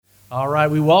All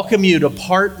right, we welcome you to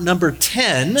part number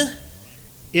 10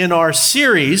 in our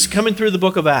series coming through the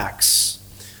book of Acts.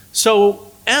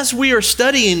 So as we are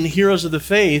studying Heroes of the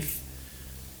Faith,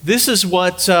 this is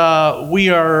what we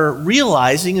are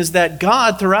realizing is that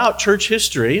God throughout church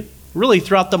history, really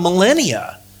throughout the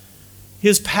millennia,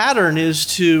 his pattern is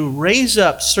to raise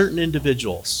up certain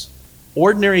individuals,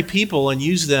 ordinary people, and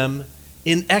use them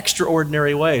in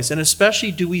extraordinary ways. And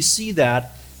especially do we see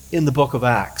that in the book of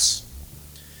Acts.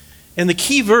 And the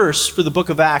key verse for the book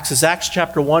of Acts is Acts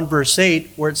chapter 1, verse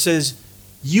 8, where it says,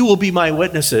 "You will be my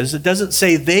witnesses." It doesn't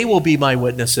say they will be my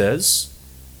witnesses.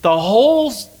 The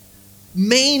whole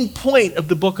main point of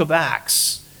the book of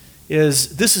Acts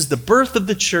is this is the birth of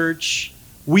the church.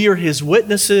 We are his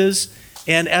witnesses.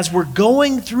 And as we're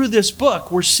going through this book,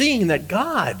 we're seeing that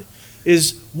God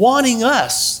is wanting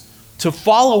us to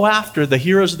follow after the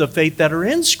heroes of the faith that are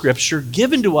in Scripture,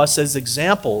 given to us as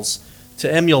examples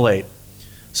to emulate.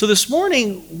 So this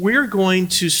morning, we're going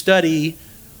to study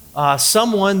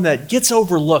someone that gets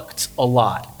overlooked a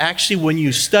lot. Actually, when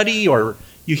you study or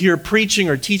you hear preaching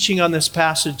or teaching on this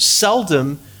passage,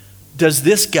 seldom does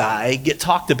this guy get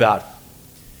talked about.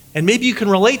 And maybe you can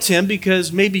relate to him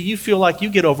because maybe you feel like you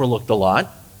get overlooked a lot.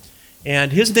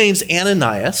 And his name's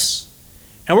Ananias.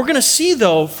 And we're going to see,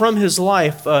 though, from his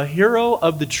life, a hero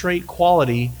of the trait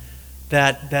quality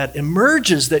that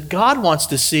emerges that God wants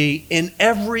to see in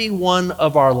every one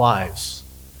of our lives.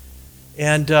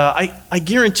 And I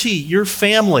guarantee your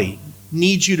family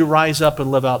needs you to rise up and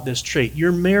live out this trait.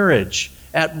 Your marriage,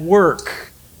 at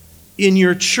work, in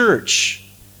your church.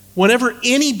 Whenever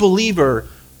any believer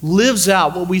lives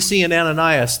out what we see in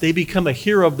Ananias, they become a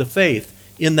hero of the faith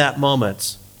in that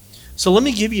moment. So let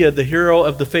me give you the hero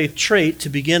of the faith trait to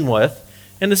begin with,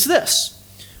 and it's this.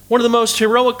 One of the most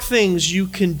heroic things you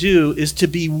can do is to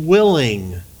be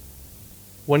willing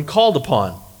when called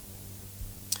upon.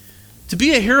 To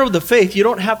be a hero of the faith, you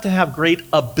don't have to have great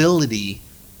ability.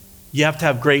 You have to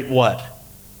have great what?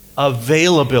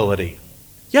 Availability.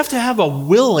 You have to have a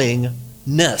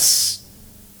willingness,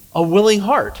 a willing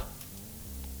heart.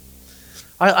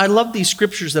 I love these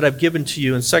scriptures that I've given to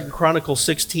you in 2 Chronicles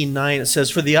 16:9. It says,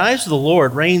 "For the eyes of the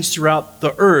Lord reigns throughout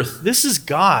the earth." This is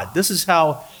God. This is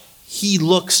how he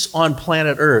looks on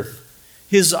planet Earth.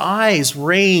 His eyes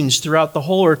range throughout the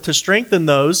whole earth to strengthen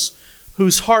those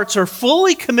whose hearts are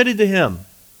fully committed to him.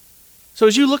 So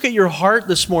as you look at your heart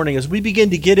this morning, as we begin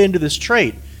to get into this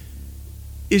trait,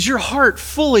 is your heart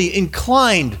fully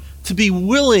inclined to be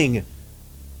willing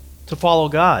to follow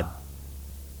God?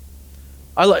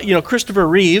 Christopher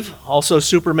Reeve, also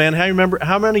Superman.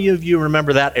 How many of you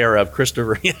remember that era of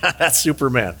Christopher? Yeah, that's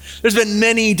Superman. There's been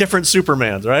many different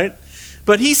Supermans, right?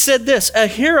 But he said this: a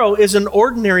hero is an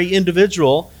ordinary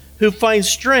individual who finds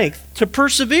strength to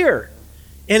persevere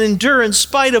and endure in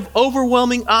spite of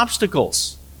overwhelming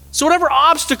obstacles. So whatever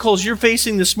obstacles you're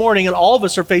facing this morning, and all of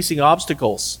us are facing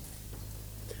obstacles,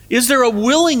 is there a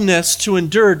willingness to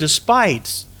endure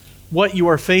despite what you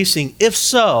are facing? If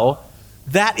so,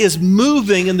 that is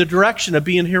moving in the direction of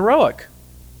being heroic.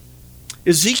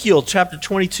 Ezekiel chapter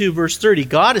 22, verse 30,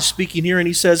 God is speaking here and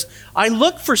he says, "I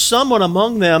looked for someone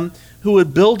among them who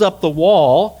would build up the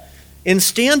wall and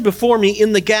stand before me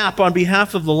in the gap on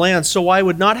behalf of the land so I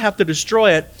would not have to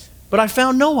destroy it, but I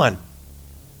found no one."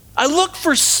 I looked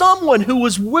for someone who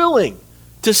was willing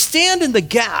to stand in the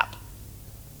gap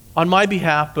on my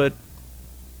behalf, but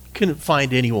couldn't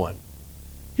find anyone.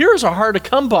 Heroes are hard to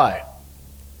come by.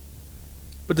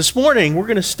 But this morning, we're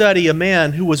going to study a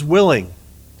man who was willing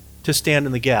to stand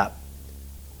in the gap.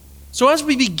 So as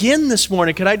we begin this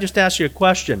morning, could I just ask you a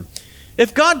question?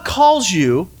 If God calls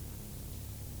you,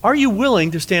 are you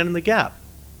willing to stand in the gap?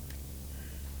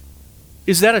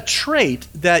 Is that a trait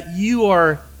that you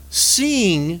are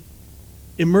seeing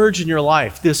emerge in your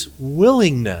life, this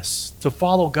willingness to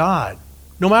follow God,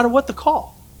 no matter what the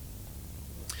call?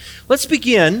 Let's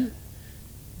begin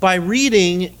by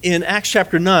reading in Acts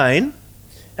chapter 9,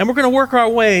 and we're going to work our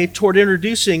way toward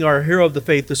introducing our hero of the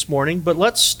faith this morning, but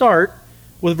let's start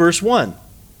with verse 1.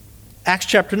 Acts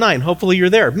chapter 9, hopefully you're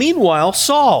there. "Meanwhile,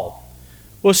 Saul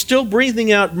was still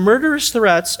breathing out murderous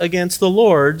threats against the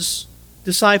Lord's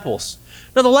disciples."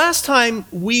 Now, the last time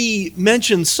we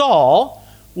mentioned Saul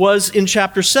was in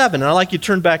chapter 7. And I'd like you to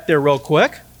turn back there real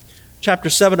quick. Chapter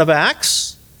 7 of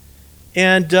Acts.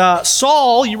 And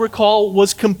Saul, you recall,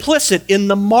 was complicit in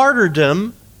the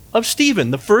martyrdom of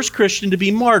Stephen, the first Christian to be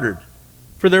martyred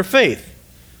for their faith.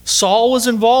 Saul was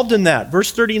involved in that.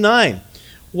 Verse 39.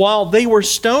 "While they were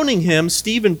stoning him,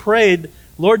 Stephen prayed,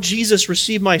 'Lord Jesus,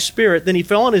 receive my spirit.' Then he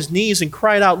fell on his knees and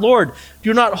cried out, 'Lord,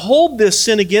 do not hold this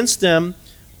sin against them.'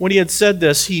 When he had said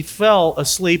this, he fell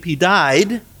asleep. He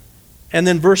died, And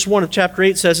then verse 1 of chapter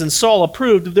 8 says, and Saul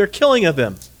approved of their killing of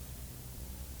him.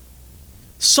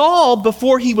 Saul,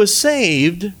 before he was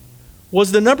saved,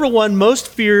 was the number one most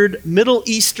feared Middle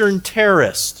Eastern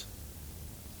terrorist.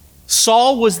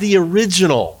 Saul was the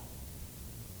original,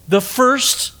 the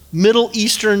first Middle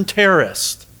Eastern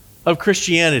terrorist of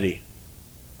Christianity.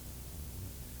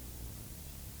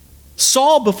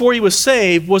 Saul, before he was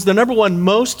saved, was the number one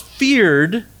most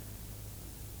feared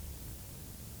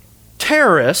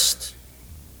terrorist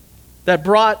that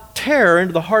brought terror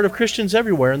into the heart of Christians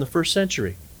everywhere in the first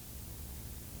century.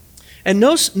 And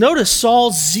notice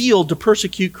Saul's zeal to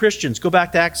persecute Christians. Go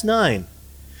back to Acts 9.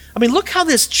 I mean, look how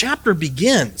this chapter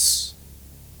begins.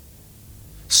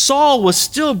 Saul was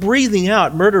still breathing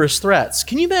out murderous threats.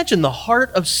 Can you imagine the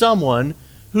heart of someone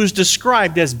who's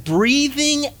described as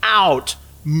breathing out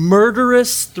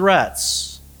murderous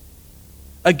threats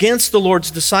against the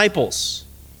Lord's disciples?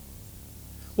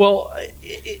 Well,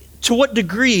 to what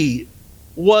degree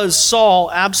was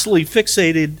Saul absolutely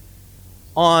fixated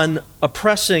on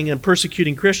oppressing and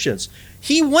persecuting Christians?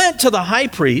 He went to the high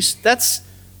priest, that's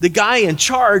the guy in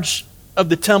charge of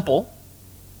the temple,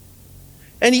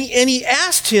 and he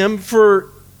asked him for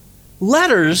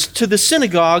letters to the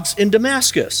synagogues in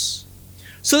Damascus,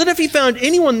 so that if he found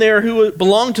anyone there who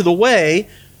belonged to the way,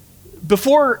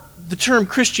 before the term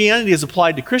Christianity is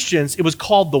applied to Christians, it was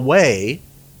called the way,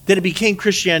 then it became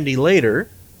Christianity later.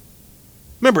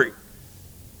 Remember,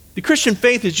 the Christian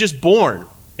faith is just born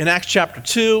in Acts chapter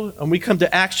 2, and we come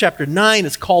to Acts chapter 9,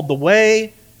 it's called the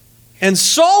way. And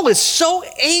Saul is so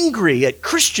angry at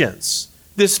Christians,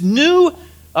 this new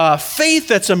faith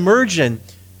that's emerging.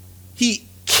 He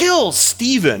kills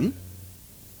Stephen,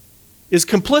 is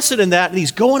complicit in that, and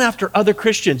he's going after other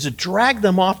Christians to drag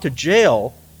them off to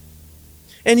jail.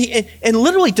 And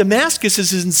literally Damascus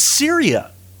is in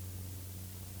Syria.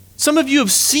 Some of you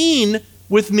have seen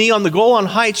with me on the Golan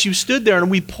Heights, you stood there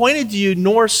and we pointed to you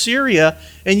north Syria,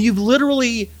 and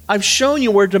I've shown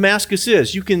you where Damascus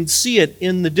is. You can see it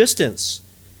in the distance.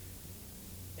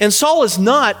 And Saul is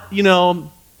not,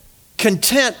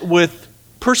 content with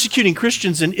persecuting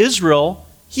Christians in Israel.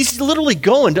 He's literally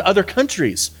going to other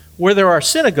countries where there are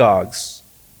synagogues,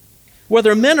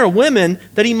 whether men or women,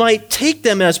 that he might take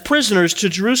them as prisoners to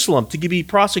Jerusalem to be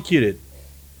prosecuted.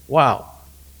 Wow.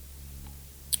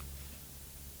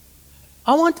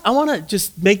 I want to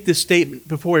just make this statement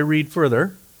before we read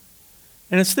further,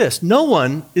 and it's this: no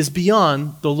one is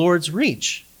beyond the Lord's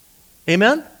reach.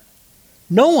 Amen?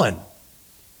 No one.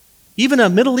 Even a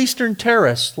Middle Eastern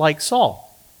terrorist like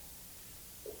Saul.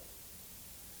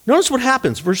 Notice what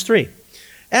happens, verse 3.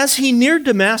 As he neared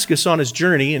Damascus on his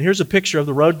journey, and here's a picture of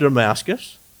the road to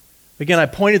Damascus. Again, I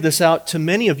pointed this out to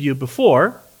many of you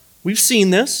before. We've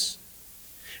seen this.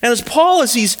 And as Paul,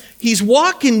 as he's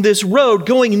walking this road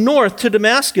going north to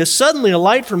Damascus, suddenly a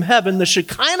light from heaven, the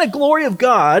Shekinah glory of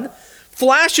God,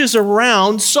 flashes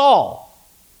around Saul.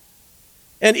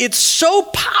 And it's so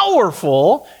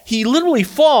powerful, he literally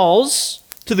falls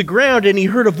to the ground, and he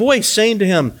heard a voice saying to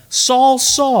him, Saul,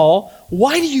 Saul,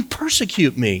 why do you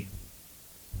persecute me?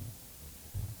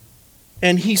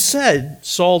 And he said,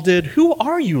 Saul did, who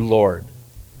are you, Lord?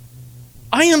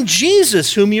 I am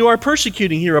Jesus, whom you are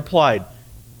persecuting, he replied.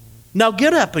 Now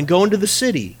get up and go into the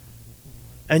city,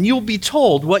 and you will be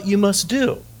told what you must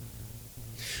do.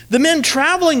 The men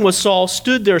traveling with Saul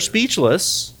stood there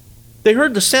speechless. They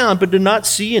heard the sound, but did not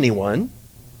see anyone.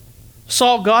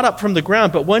 Saul got up from the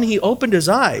ground, but when he opened his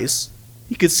eyes,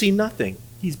 he could see nothing.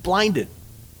 He's blinded.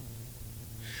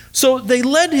 So they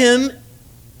led him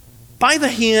by the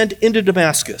hand into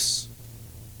Damascus.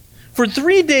 For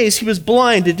 3 days he was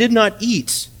blind and did not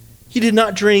eat. He did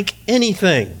not drink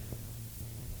anything.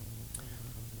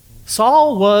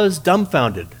 Saul was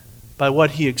dumbfounded by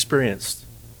what he experienced.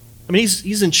 I mean,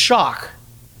 he's in shock.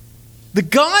 The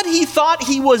God he thought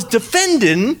he was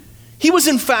defending, he was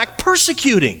in fact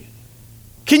persecuting.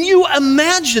 Can you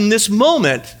imagine this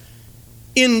moment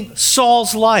in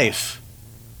Saul's life?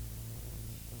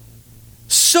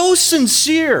 So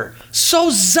sincere, so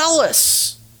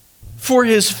zealous for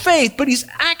his faith, but he's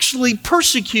actually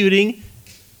persecuting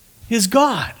his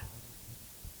God.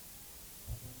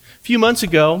 A few months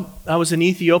ago, I was in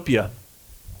Ethiopia,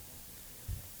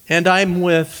 and I'm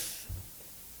with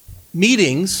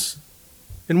meetings.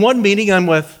 In one meeting, I'm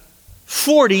with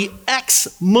 40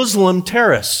 ex-Muslim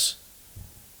terrorists.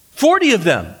 40 of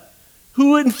them,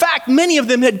 who in fact, many of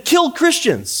them had killed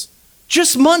Christians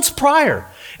just months prior.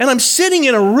 And I'm sitting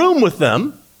in a room with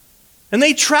them, and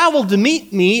they traveled to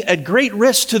meet me at great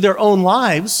risk to their own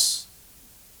lives.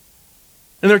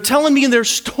 And they're telling me their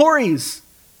stories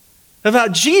of how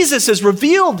Jesus has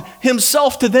revealed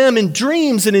himself to them in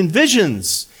dreams and in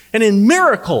visions, and in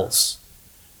miracles.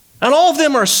 And all of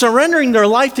them are surrendering their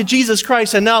life to Jesus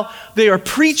Christ, and now they are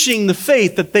preaching the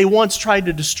faith that they once tried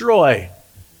to destroy.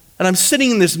 And I'm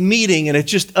sitting in this meeting, and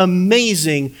it's just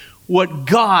amazing what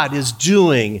God is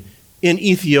doing in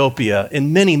Ethiopia,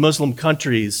 in many Muslim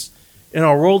countries in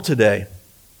our world today.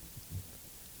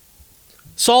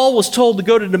 Saul was told to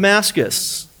go to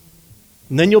Damascus,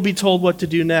 and then you'll be told what to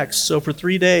do next. So for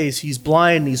 3 days, he's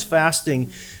blind, he's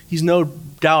fasting, he's no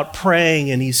doubt praying,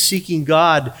 and he's seeking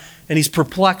God, and he's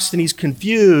perplexed, and he's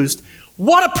confused.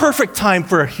 What a perfect time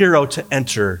for a hero to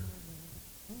enter.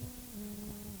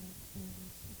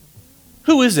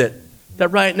 Who is it that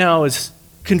right now is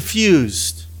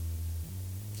confused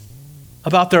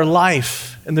about their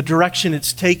life and the direction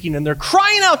it's taking, and they're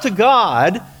crying out to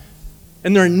God,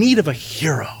 and they're in need of a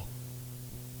hero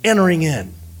entering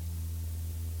in?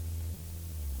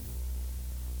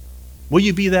 Will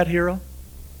you be that hero?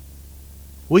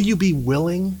 Will you be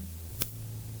willing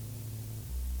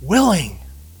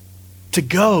to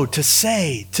go, to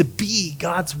say, to be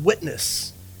God's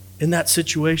witness in that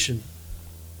situation?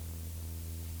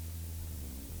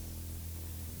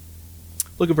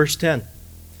 Look at verse 10.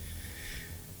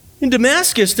 In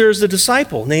Damascus, there's a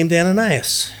disciple named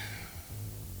Ananias.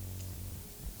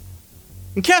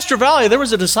 In Castro Valley, there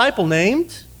was a disciple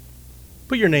named,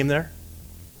 put your name there.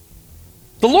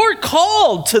 The Lord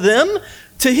called to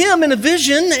him in a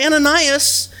vision,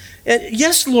 Ananias. And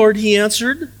yes, Lord, he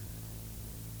answered.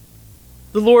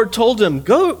 The Lord told him,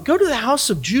 go to the house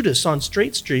of Judas on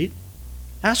Straight Street.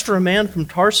 Ask for a man from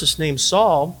Tarsus named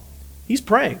Saul. He's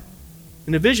praying.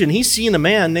 In a vision, he's seen a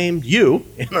man named you,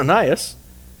 Ananias,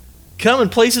 come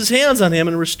and place his hands on him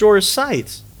and restore his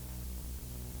sight.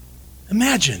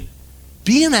 Imagine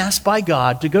being asked by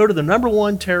God to go to the number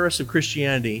one terrorist of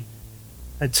Christianity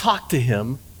and talk to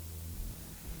him.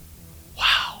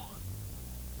 Wow.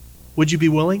 Would you be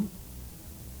willing?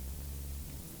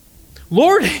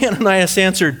 Lord, Ananias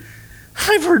answered,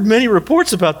 I've heard many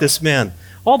reports about this man,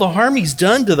 all the harm he's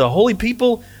done to the holy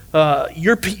people,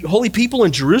 holy people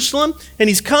in Jerusalem, and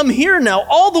he's come here now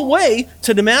all the way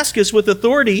to Damascus with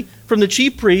authority from the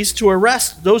chief priests to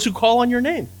arrest those who call on your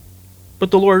name.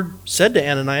 But the Lord said to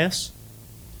Ananias,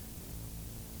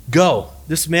 Go,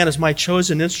 this man is my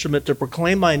chosen instrument to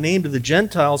proclaim my name to the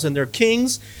Gentiles and their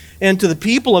kings and to the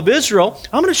people of Israel.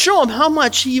 I'm going to show him how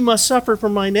much he must suffer for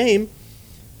my name.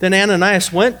 Then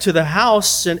Ananias went to the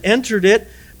house and entered it.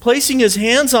 Placing his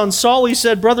hands on Saul, he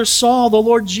said, Brother Saul, the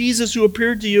Lord Jesus who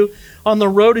appeared to you on the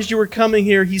road as you were coming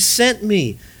here, he sent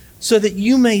me so that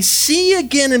you may see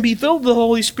again and be filled with the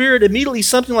Holy Spirit. Immediately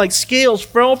something like scales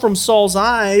fell from Saul's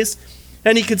eyes,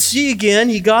 and he could see again.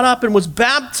 He got up and was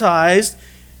baptized,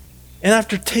 and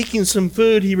after taking some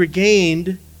food, he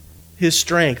regained his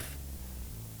strength.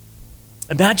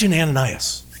 Imagine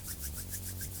Ananias.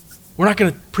 We're not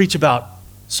going to preach about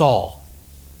Saul.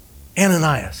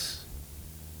 Ananias.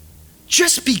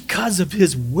 Just because of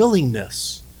his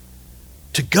willingness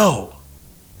to go,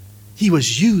 he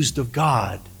was used of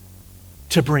God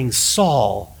to bring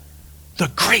Saul,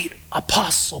 the great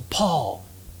apostle Paul,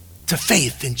 to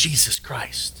faith in Jesus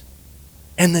Christ,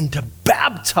 and then to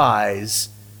baptize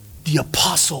the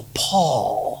apostle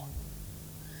Paul.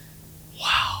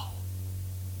 Wow.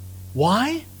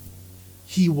 Why?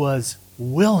 He was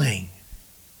willing,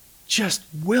 just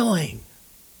willing.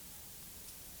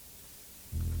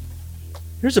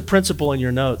 Here's a principle in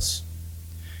your notes.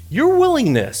 Your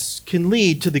willingness can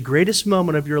lead to the greatest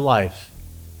moment of your life.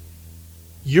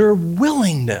 Your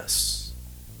willingness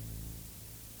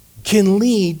can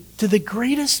lead to the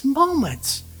greatest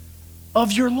moments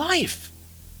of your life.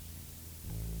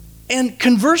 And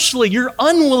conversely, your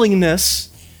unwillingness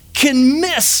can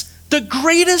miss the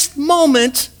greatest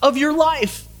moment of your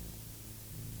life.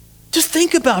 Just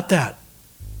think about that.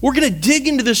 We're going to dig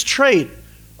into this trait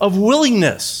of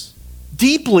willingness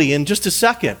deeply in just a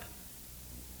second.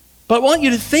 But I want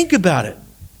you to think about it.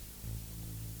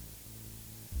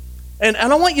 And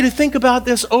I want you to think about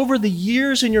this over the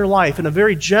years in your life in a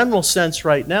very general sense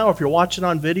right now. If you're watching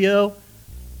on video,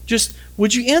 just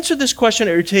would you answer this question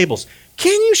at your tables?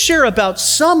 Can you share about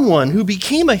someone who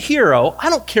became a hero,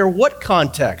 I don't care what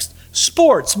context,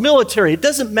 sports, military, it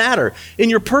doesn't matter,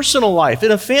 in your personal life, in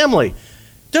a family,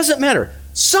 doesn't matter.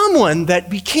 Someone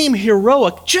that became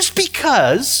heroic just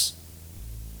because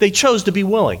they chose to be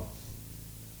willing.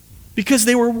 Because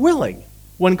they were willing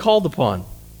when called upon.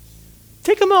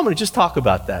 Take a moment and just talk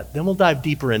about that. Then we'll dive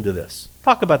deeper into this.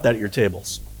 Talk about that at your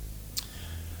tables.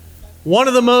 One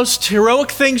of the most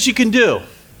heroic things you can do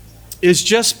is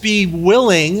just be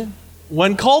willing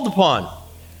when called upon.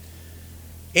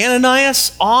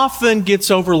 Ananias often gets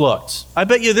overlooked. I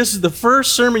bet you this is the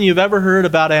first sermon you've ever heard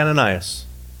about Ananias.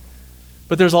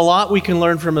 But there's a lot we can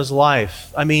learn from his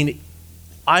life. I mean,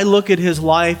 I look at his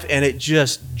life and it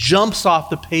just jumps off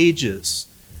the pages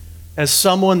as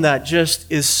someone that just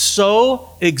is so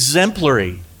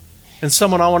exemplary and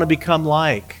someone I want to become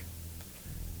like.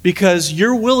 Because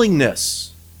your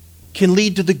willingness can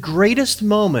lead to the greatest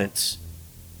moment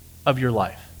of your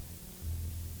life.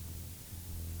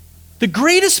 The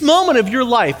greatest moment of your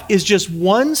life is just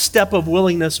one step of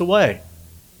willingness away.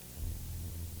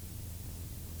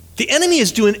 The enemy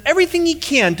is doing everything he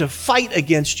can to fight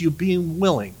against you being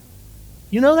willing.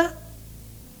 You know that?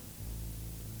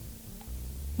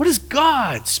 What is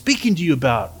God speaking to you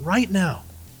about right now?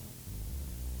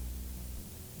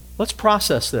 Let's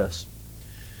process this.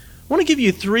 I want to give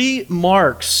you 3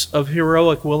 marks of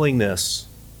heroic willingness.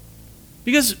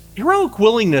 Because heroic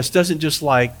willingness doesn't just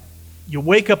like, you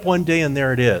wake up one day and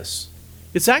there it is.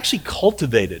 It's actually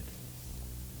cultivated.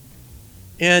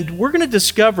 And we're going to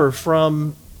discover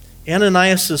from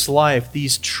Ananias' life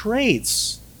these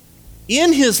traits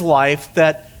in his life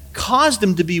that caused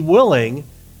him to be willing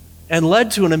and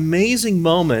led to an amazing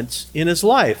moment in his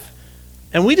life.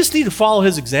 And we just need to follow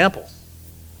his example.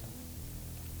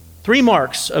 3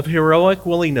 marks of heroic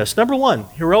willingness. Number 1,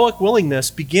 heroic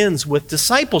willingness begins with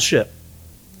discipleship.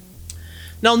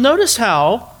 Now notice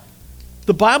how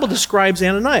the Bible describes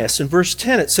Ananias. In verse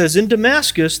 10 it says, in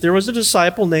Damascus there was a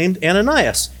disciple named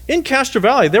Ananias. In Castro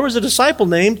Valley there was a disciple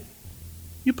named,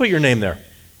 you put your name there.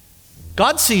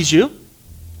 God sees you.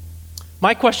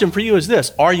 My question for you is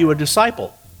this, are you a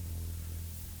disciple?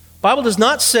 The Bible does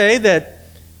not say that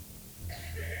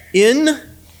in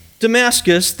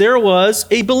Damascus there was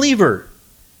a believer.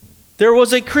 There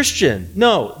was a Christian.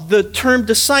 No, the term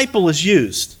disciple is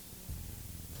used.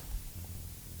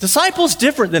 Disciple is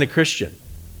different than a Christian.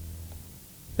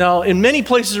 Now, in many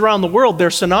places around the world,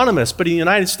 they're synonymous, but in the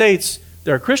United States,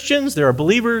 there are Christians, there are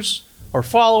believers or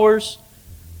followers,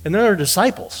 and there are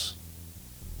disciples.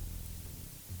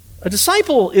 A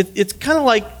disciple, it's kind of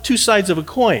like 2 sides of a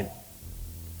coin.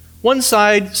 One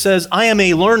side says, I am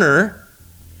a learner,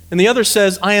 and the other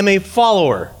says, I am a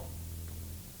follower.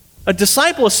 A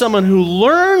disciple is someone who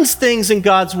learns things in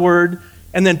God's Word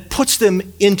and then puts them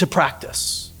into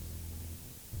practice.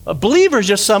 A believer is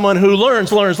just someone who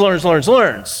learns,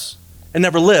 and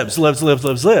never lives.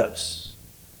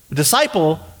 A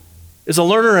disciple is a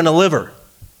learner and a liver.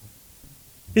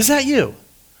 Is that you?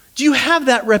 Do you have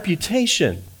that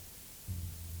reputation?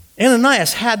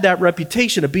 Ananias had that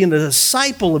reputation of being a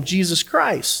disciple of Jesus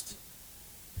Christ.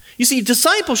 You see,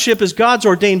 discipleship is God's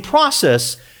ordained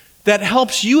process that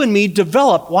helps you and me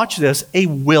develop, watch this, a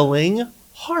willing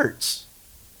heart.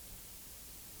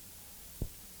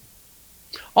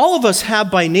 All of us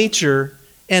have by nature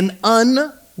an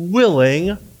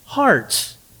unwilling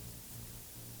heart.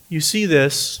 You see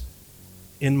this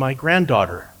in my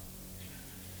granddaughter.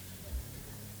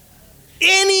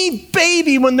 Any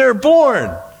baby when they're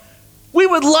born, we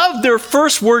would love their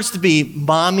first words to be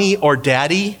mommy or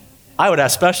daddy. I would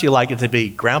especially like it to be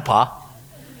grandpa.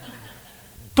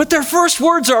 But their first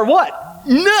words are what?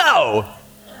 No.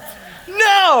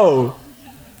 No.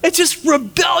 It's just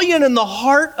rebellion in the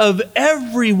heart of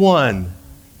everyone.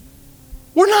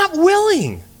 We're not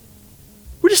willing.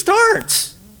 We just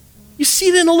aren't. You see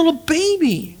it in a little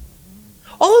baby.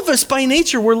 All of us by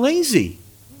nature, we're lazy.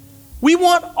 We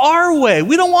want our way.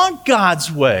 We don't want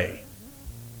God's way.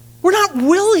 We're not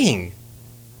willing.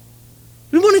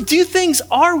 We want to do things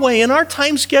our way in our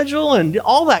time schedule and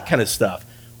all that kind of stuff.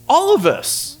 All of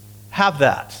us have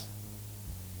that.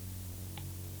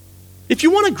 If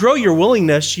you want to grow your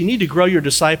willingness, you need to grow your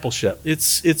discipleship.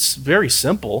 It's very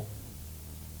simple.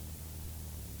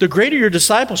 The greater your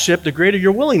discipleship, the greater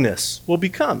your willingness will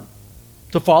become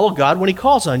to follow God when He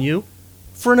calls on you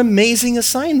for an amazing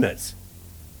assignment.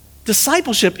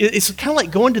 Discipleship is kind of like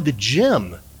going to the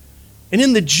gym. And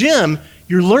in the gym,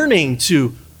 you're learning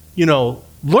to,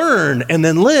 learn and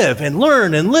then live and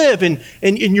learn and live. And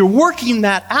you're working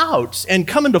that out and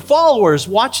coming to followers,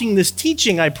 watching this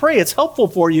teaching. I pray it's helpful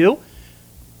for you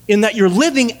in that you're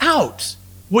living out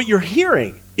what you're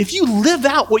hearing. If you live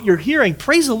out what you're hearing,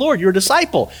 praise the Lord, you're a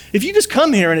disciple. If you just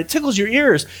come here and it tickles your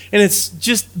ears and it's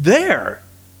just there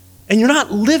and you're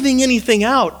not living anything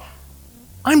out,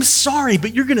 I'm sorry,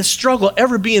 but you're going to struggle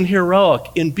ever being heroic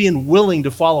in being willing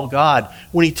to follow God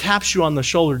when He taps you on the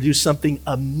shoulder to do something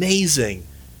amazing,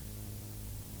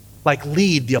 like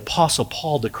lead the Apostle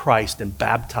Paul to Christ and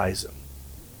baptize him.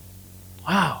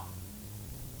 Wow.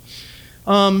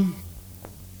 A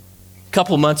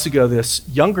couple of months ago, this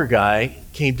younger guy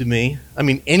came to me. I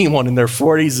mean, anyone in their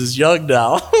 40s is young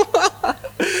now.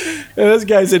 And this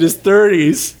guy's in his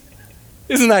 30s.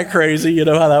 Isn't that crazy? You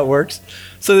know how that works?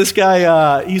 So this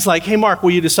guy, he's like, hey, Mark,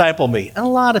 will you disciple me? And a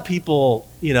lot of people,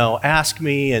 ask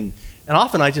me, and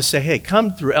often I just say, hey,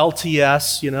 come through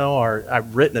LTS, or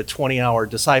I've written a 20-hour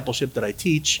discipleship that I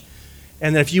teach.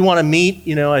 And then if you want to meet,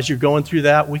 as you're going through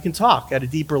that, we can talk at a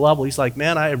deeper level. He's like,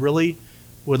 man, I really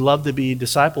would love to be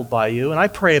discipled by you. And I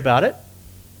pray about it.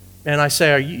 And I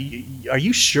say, are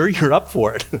you sure you're up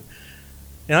for it? And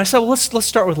I said, well, let's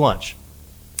start with lunch.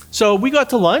 So we got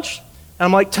to lunch, and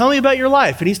I'm like, tell me about your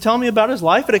life. And he's telling me about his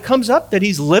life, and it comes up that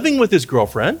he's living with his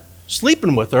girlfriend,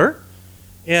 sleeping with her.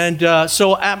 And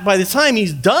so by the time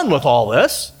he's done with all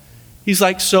this, he's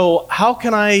like, so how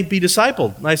can I be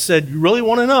discipled? And I said, you really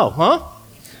want to know, huh?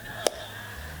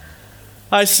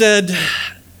 I said,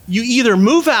 you either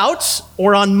move out,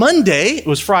 or on Monday, it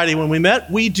was Friday when we met,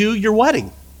 we do your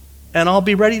wedding. And I'll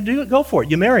be ready to do it. Go for it.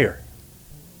 You marry her.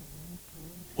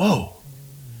 Whoa.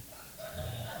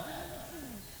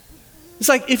 It's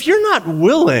like, if you're not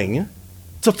willing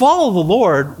to follow the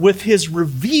Lord with his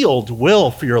revealed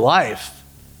will for your life,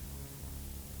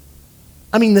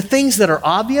 the things that are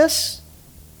obvious,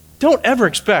 don't ever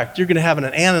expect you're going to have an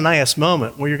Ananias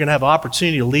moment where you're going to have an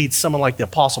opportunity to lead someone like the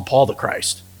Apostle Paul to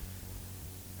Christ.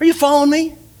 Are you following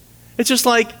me? It's just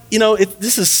like,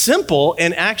 this is simple,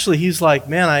 and actually he's like,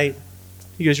 man,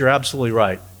 he goes, you're absolutely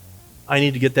right. I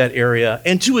need to get that area.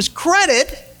 And to his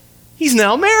credit, he's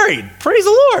now married. Praise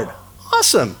the Lord.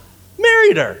 Awesome.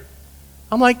 Married her.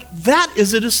 I'm like, that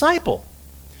is a disciple.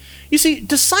 You see,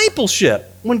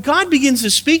 discipleship, when God begins to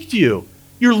speak to you,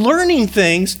 you're learning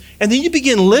things, and then you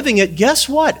begin living it. Guess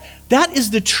what? That is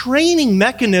the training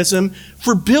mechanism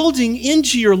for building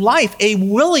into your life a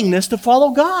willingness to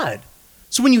follow God.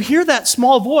 So when you hear that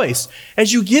small voice,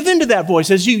 as you give into that voice,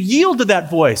 as you yield to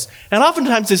that voice, and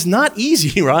oftentimes it's not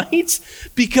easy, right?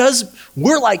 Because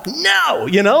we're like,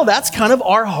 no, that's kind of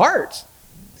our heart.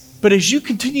 But as you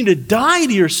continue to die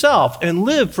to yourself and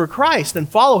live for Christ and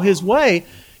follow his way,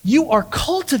 you are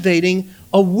cultivating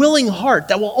a willing heart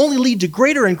that will only lead to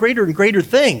greater and greater and greater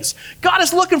things. God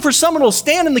is looking for someone who will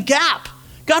stand in the gap.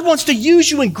 God wants to use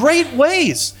you in great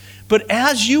ways. But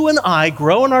as you and I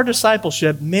grow in our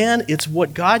discipleship, man, it's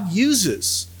what God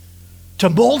uses to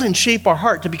mold and shape our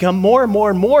heart to become more and more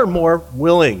and more and more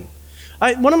willing.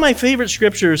 One of my favorite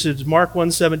scriptures is Mark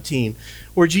 1:17,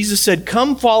 where Jesus said,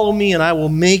 come follow me and I will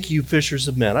make you fishers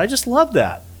of men. I just love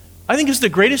that. I think it's the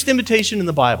greatest invitation in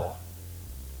the Bible,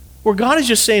 where God is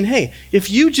just saying, hey, if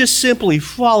you just simply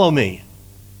follow me,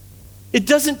 it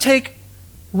doesn't take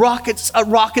a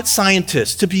rocket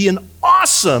scientist to be an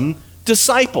awesome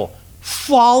disciple.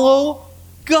 Follow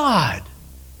God,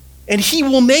 and he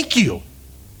will make you.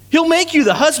 He'll make you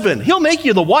the husband. He'll make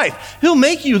you the wife. He'll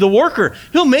make you the worker.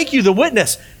 He'll make you the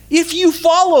witness. If you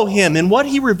follow him in what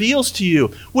he reveals to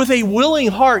you with a willing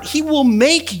heart, he will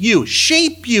make you,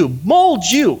 shape you, mold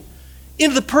you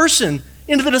into the person,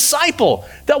 into the disciple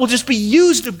that will just be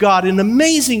used of God in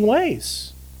amazing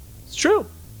ways. It's true.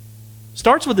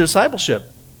 Starts with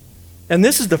discipleship. And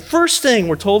this is the first thing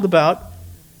we're told about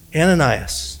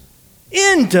Ananias.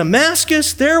 In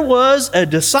Damascus, there was a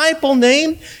disciple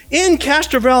named in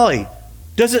Castro Valley.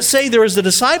 Does it say there was a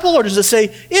disciple, or does it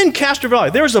say in Castro Valley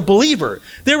there was a believer,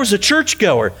 there was a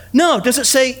churchgoer? No, does it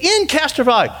say in Castro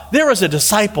Valley there was a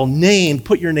disciple named,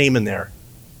 put your name in there?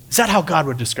 Is that how God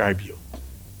would describe you?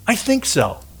 I think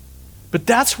so. But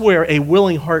that's where a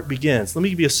willing heart begins. Let me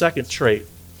give you a second trait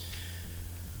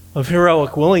of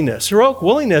heroic willingness. Heroic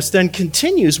willingness then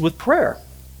continues with prayer.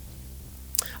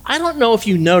 I don't know if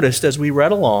you noticed as we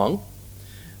read along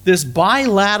this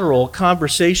bilateral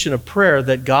conversation of prayer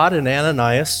that God and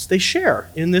Ananias, they share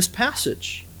in this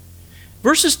passage.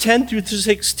 Verses 10 through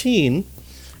 16,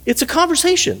 it's a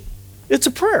conversation. It's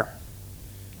a prayer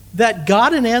that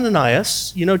God and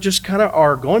Ananias, just kind of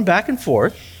are going back and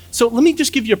forth. So let me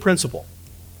just give you a principle.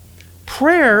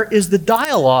 Prayer is the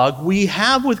dialogue we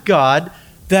have with God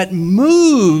that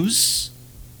moves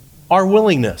our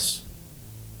willingness.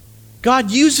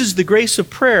 God uses the grace of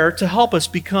prayer to help us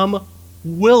become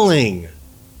willing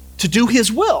to do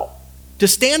his will, to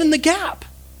stand in the gap,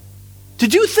 to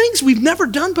do things we've never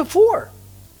done before.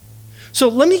 So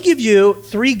let me give you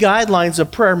 3 guidelines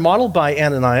of prayer modeled by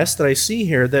Ananias that I see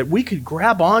here that we could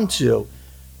grab onto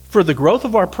for the growth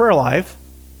of our prayer life.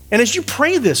 And as you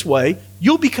pray this way,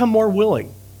 you'll become more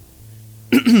willing.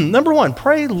 Number 1,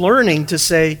 pray learning to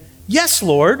say, yes,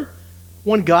 Lord,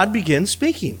 when God begins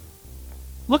speaking.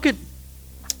 Look at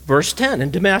verse 10.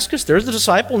 In Damascus, there's a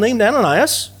disciple named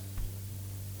Ananias,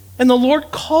 and the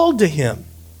Lord called to him,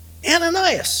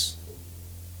 Ananias.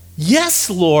 Yes,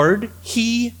 Lord,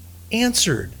 he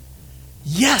answered.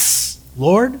 Yes,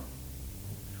 Lord.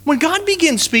 When God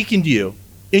begins speaking to you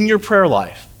in your prayer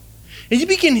life, and you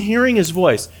begin hearing his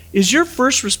voice, is your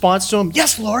first response to him,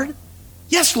 yes, Lord?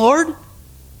 Yes, Lord?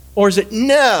 Or is it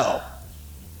no?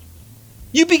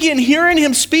 You begin hearing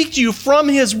him speak to you from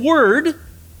his word.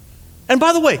 And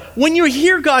by the way, when you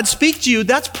hear God speak to you,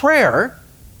 that's prayer.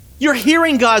 You're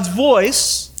hearing God's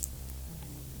voice.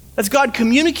 That's God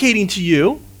communicating to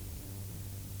you.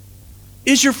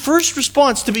 Is your first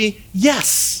response to be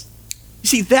yes? You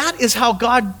see, that is how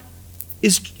God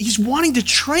he's wanting to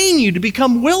train you to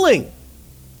become willing.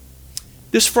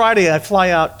 This Friday, I fly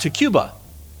out to Cuba.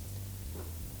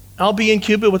 I'll be in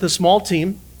Cuba with a small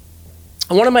team.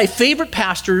 And one of my favorite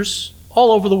pastors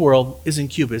all over the world is in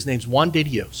Cuba. His name's Juan de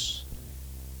Dios.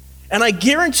 And I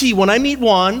guarantee when I meet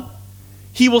Juan,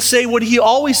 he will say what he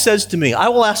always says to me. I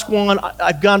will ask Juan,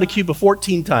 I've gone to Cuba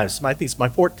 14 times. I think it's my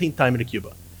 14th time into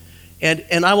Cuba.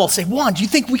 And I will say, Juan, do you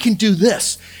think we can do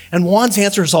this? And Juan's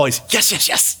answer is always, yes, yes,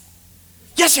 yes.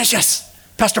 Yes, yes, yes.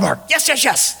 Pastor Mark, yes, yes,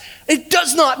 yes. It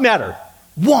does not matter.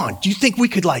 Juan, do you think we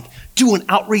could do an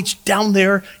outreach down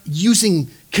there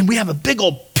can we have a big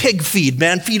old pig feed,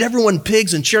 man? Feed everyone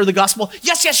pigs and share the gospel?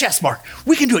 Yes, yes, yes, Mark.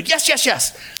 We can do it. Yes, yes,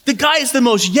 yes. The guy is the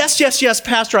most yes, yes, yes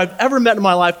pastor I've ever met in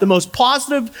my life, the most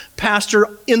positive pastor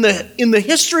in the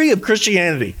history of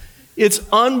Christianity. It's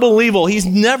unbelievable. He's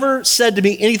never said to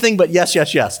me anything but yes,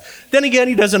 yes, yes. Then again,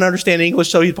 he doesn't understand English,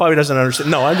 so he probably doesn't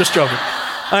understand. No, I'm just joking.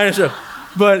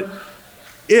 But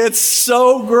it's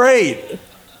so great.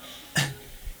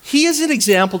 He is an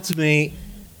example to me.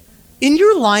 In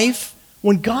your life,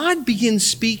 when God begins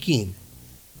speaking,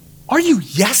 are you,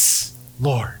 yes,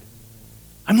 Lord,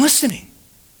 I'm listening?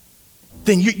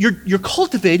 Then you're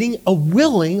cultivating a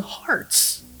willing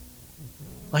heart,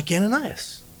 like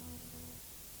Ananias.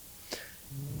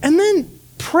 And then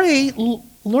pray,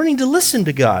 learning to listen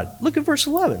to God. Look at verse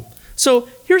 11. So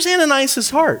here's Ananias'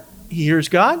 heart. He hears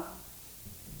God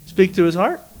speak to his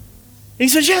heart. And he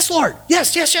says, yes, Lord.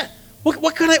 Yes, yes, yes.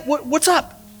 What's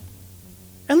up?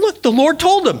 And look, the Lord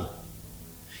told him.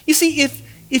 You see,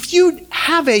 if you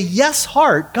have a yes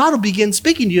heart, God will begin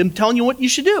speaking to you and telling you what you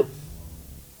should do.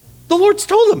 The Lord's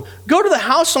told him, go to the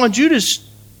house on Judas,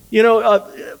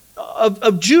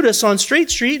 of Judas on Straight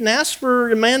Street and ask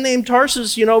for a man named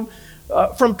Tarsus,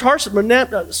 from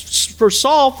Tarsus, for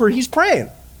Saul, for he's praying.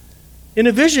 In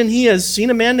a vision, he has seen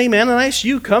a man named Ananias.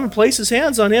 You come and place his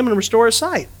hands on him and restore his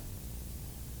sight.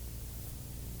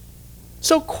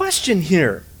 So question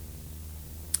here.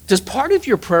 Does part of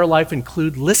your prayer life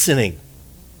include listening?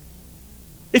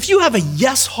 If you have a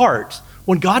yes heart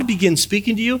when God begins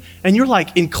speaking to you and you're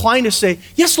inclined to say,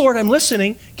 yes, Lord, I'm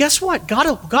listening, guess what? God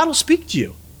will speak to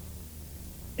you.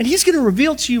 And he's going to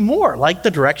reveal to you more, like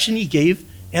the direction he gave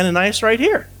Ananias right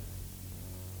here.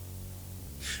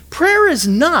 Prayer is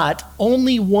not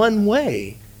only one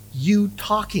way, you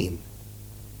talking.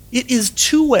 It is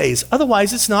two ways.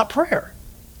 Otherwise, it's not prayer.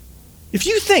 If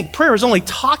you think prayer is only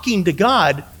talking to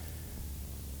God,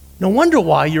 no wonder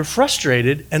why you're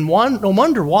frustrated, and no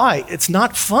wonder why it's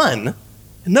not fun.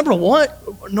 And number one,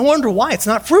 no wonder why it's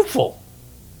not fruitful.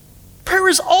 Prayer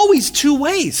is always two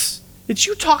ways. It's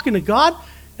you talking to God,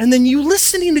 and then you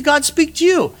listening to God speak to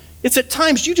you. It's at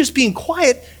times you just being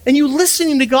quiet, and you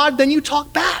listening to God, then you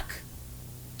talk back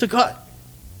to God.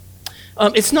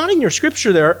 It's not in your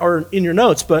scripture there, or in your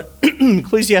notes, but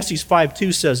Ecclesiastes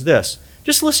 5:2 says this.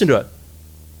 Just listen to it.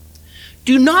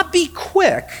 Do not be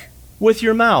quick with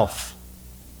your mouth.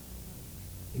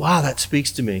 Wow, that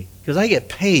speaks to me, because I get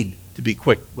paid to be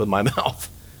quick with my mouth.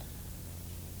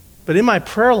 But in my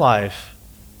prayer life,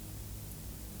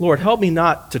 Lord, help me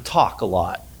not to talk a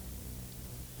lot.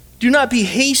 Do not be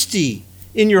hasty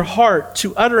in your heart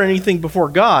to utter anything before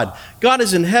God. God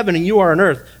is in heaven and you are on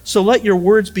earth, so let your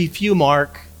words be few,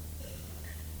 Mark.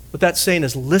 What that's saying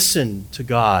is listen to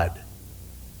God.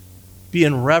 Be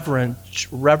in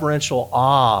reverential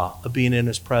awe of being in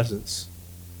his presence.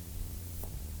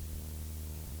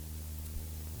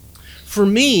 For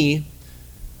me,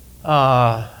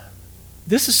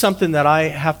 this is something that I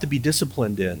have to be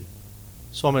disciplined in.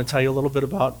 So I'm going to tell you a little bit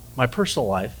about my personal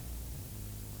life.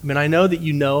 I mean, I know that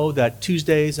you know that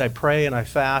Tuesdays I pray and I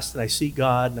fast and I seek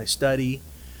God and I study.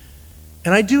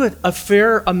 And I do a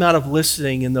fair amount of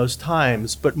listening in those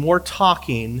times, but more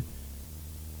talking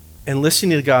and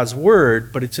listening to God's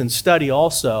word, but it's in study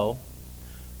also.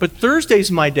 But Thursday's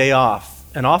my day off.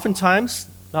 And oftentimes,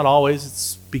 not always,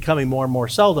 it's becoming more and more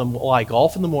seldom, well, I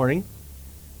golf in the morning,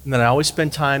 and then I always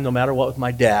spend time, no matter what, with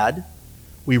my dad.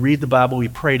 We read the Bible, we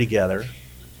pray together.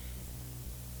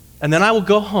 And then I will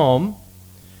go home,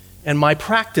 and my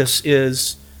practice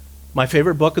is my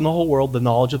favorite book in the whole world, The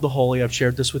Knowledge of the Holy. I've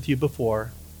shared this with you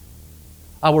before.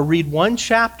 I will read one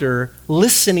chapter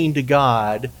listening to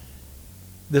God.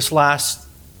 This last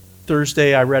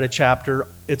Thursday, I read a chapter.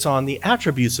 It's on the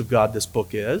attributes of God, this book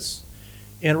is.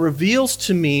 And it reveals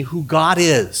to me who God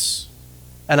is.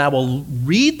 And I will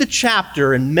read the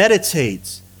chapter and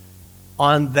meditate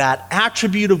on that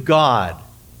attribute of God.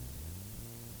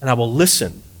 And I will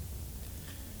listen.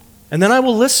 And then I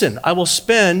will listen. I will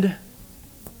spend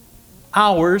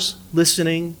hours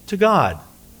listening to God.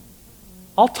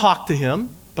 I'll talk to him,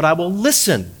 but I will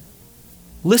listen.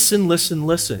 Listen, listen,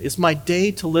 listen. It's my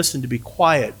day to listen, to be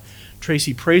quiet.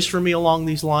 Tracy prays for me along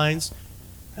these lines,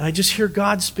 and I just hear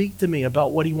God speak to me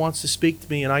about what he wants to speak to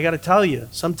me. And I got to tell you,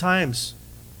 sometimes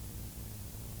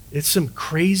it's some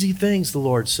crazy things the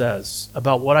Lord says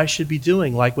about what I should be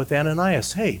doing, like with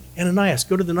Ananias. Hey, Ananias,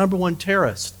 go to the number one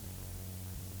terrorist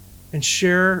and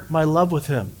share my love with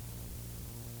him.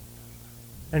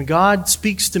 And God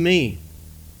speaks to me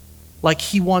like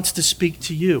he wants to speak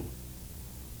to you.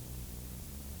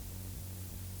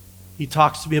 He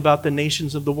talks to me about the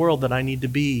nations of the world that I need to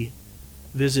be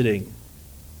visiting.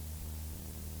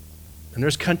 And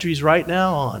there's countries right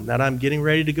now on that I'm getting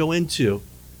ready to go into.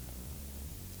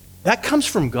 That comes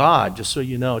from God, just so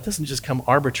you know. It doesn't just come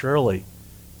arbitrarily.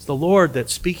 It's the Lord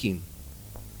that's speaking.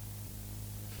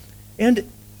 And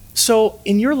so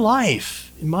in your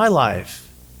life, in my life,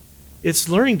 it's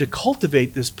learning to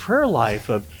cultivate this prayer life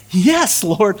of, yes,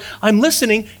 Lord, I'm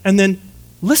listening, and then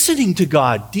listening to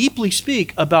God deeply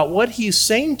speak about what he's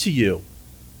saying to you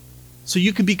so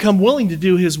you can become willing to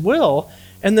do his will.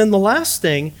 And then the last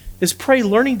thing is pray,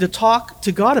 learning to talk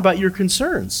to God about your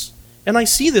concerns. And I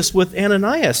see this with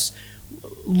Ananias.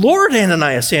 Lord,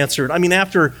 Ananias answered.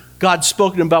 After God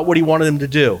spoke to him about what he wanted him to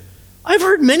do. I've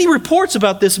heard many reports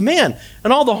about this man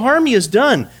and all the harm he has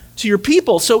done to your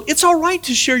people. So it's all right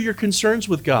to share your concerns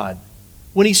with God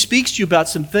when he speaks to you about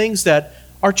some things that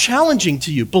are challenging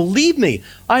to you. Believe me,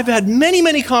 I've had many,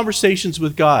 many conversations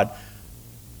with God,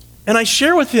 and I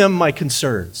share with him my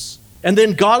concerns. And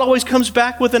then God always comes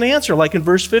back with an answer, like in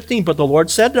verse 15. But the Lord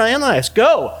said to Ananias,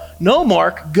 go. No,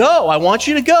 Mark, go. I want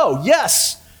you to go.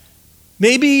 Yes.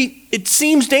 Maybe it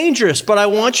seems dangerous, but I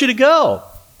want you to go.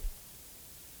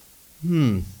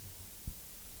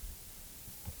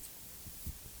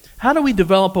 How do we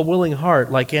develop a willing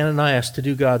heart like Ananias to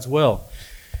do God's will?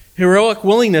 Heroic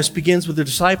willingness begins with the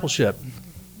discipleship.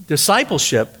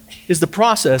 Discipleship is the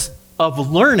process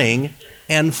of learning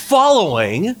and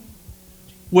following,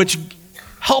 which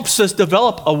helps us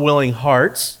develop a willing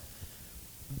heart.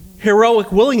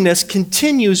 Heroic willingness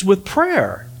continues with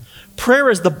prayer. Prayer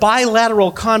is the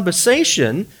bilateral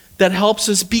conversation that helps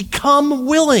us become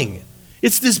willing.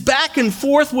 It's this back and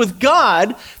forth with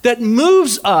God that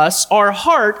moves us, our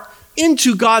heart,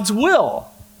 into God's will,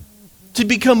 to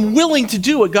become willing to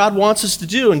do what God wants us to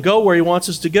do and go where he wants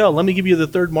us to go. Let me give you the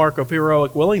third mark of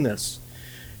heroic willingness.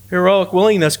 Heroic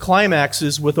willingness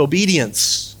climaxes with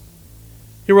obedience.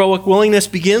 Heroic willingness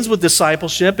begins with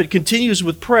discipleship, it continues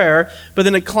with prayer, but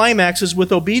then it climaxes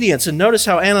with obedience. And notice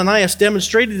how Ananias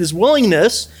demonstrated his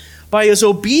willingness by his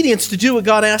obedience to do what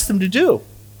God asked him to do.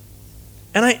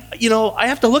 And I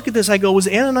have to look at this. I go, was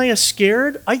Ananias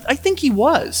scared? I think he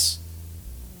was.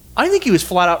 I think he was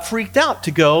flat out freaked out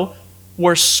to go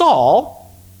where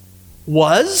Saul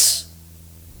was.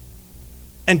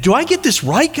 And do I get this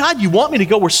right, God? You want me to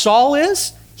go where Saul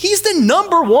is? He's the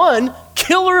number one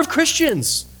killer of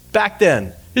Christians back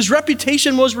then. His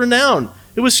reputation was renowned.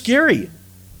 It was scary.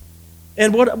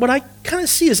 And what I kind of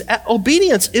see is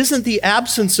obedience isn't the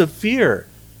absence of fear.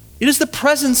 It is the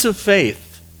presence of faith.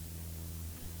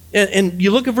 And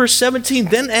you look at verse 17,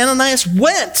 then Ananias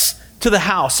went to the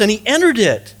house and he entered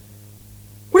it.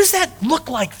 What does that look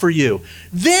like for you?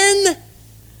 Then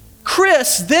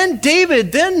Chris, then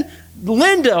David, then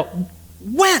Linda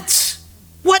went.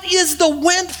 What is the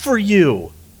went for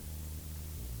you?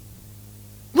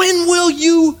 When will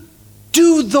you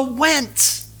do the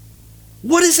went?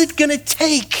 What is it going to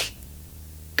take?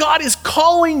 God is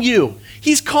calling you.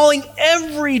 He's calling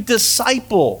every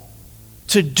disciple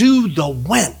to do the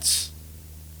went.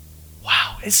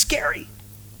 Wow, it's scary.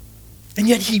 And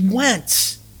yet he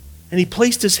went and he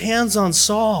placed his hands on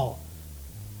Saul.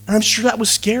 And I'm sure that was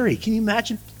scary. Can you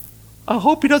imagine? I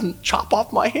hope he doesn't chop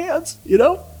off my hands,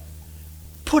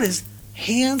 Put his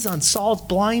hands on Saul's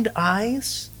blind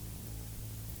eyes.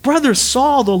 Brother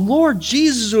Saul, the Lord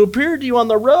Jesus who appeared to you on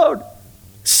the road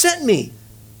sent me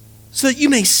so that you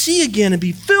may see again and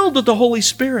be filled with the Holy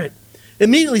Spirit.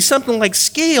 Immediately something like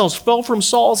scales fell from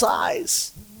Saul's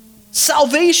eyes.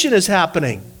 Salvation is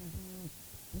happening.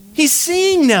 He's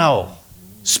seeing now.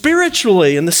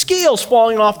 spiritually, and the scales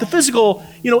falling off, the physical,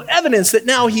 evidence that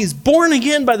now he's born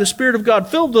again by the Spirit of God,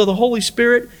 filled with the Holy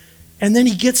Spirit. And then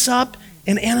he gets up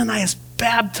and Ananias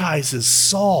baptizes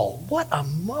Saul. What a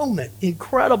moment.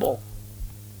 Incredible.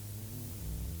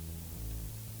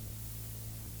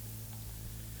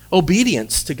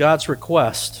 Obedience to God's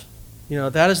request.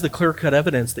 That is the clear-cut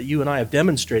evidence that you and I have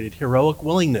demonstrated heroic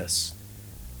willingness.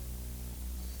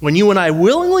 When you and I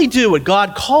willingly do what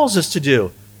God calls us to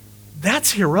do,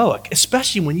 that's heroic,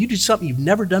 especially when you do something you've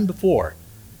never done before,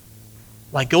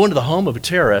 like go into the home of a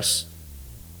terrorist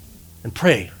and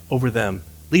pray over them,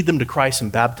 lead them to Christ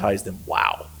and baptize them.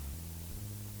 Wow.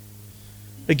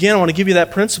 Again, I want to give you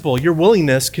that principle. Your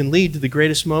willingness can lead to the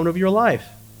greatest moment of your life.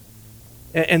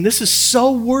 And this is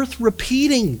so worth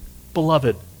repeating,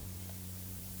 beloved.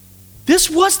 This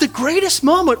was the greatest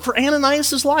moment for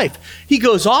Ananias' life. He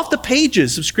goes off the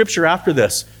pages of Scripture after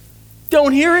this.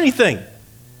 Don't hear anything.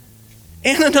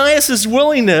 Ananias'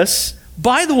 willingness,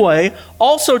 by the way,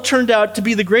 also turned out to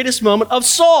be the greatest moment of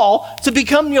Saul to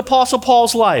become the Apostle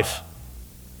Paul's life.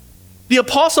 The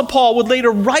Apostle Paul would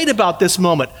later write about this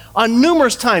moment on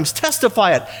numerous times,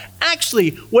 testify it.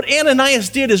 Actually, what Ananias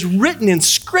did is written in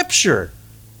Scripture.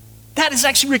 That is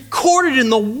actually recorded in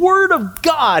the Word of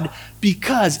God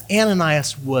because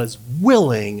Ananias was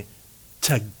willing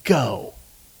to go.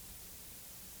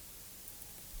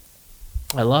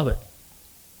 I love it.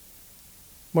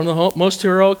 One of the most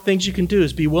heroic things you can do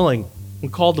is be willing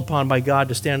when called upon by God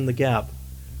to stand in the gap.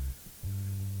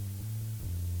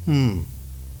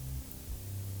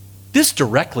 This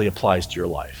directly applies to your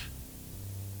life.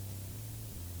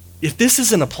 If this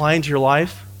isn't applying to your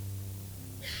life,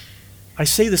 I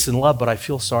say this in love, but I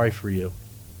feel sorry for you.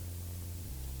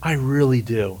 I really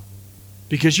do.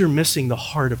 Because you're missing the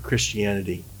heart of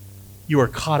Christianity. You are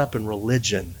caught up in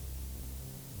religion.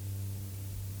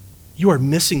 You are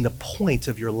missing the point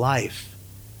of your life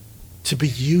to be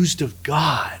used of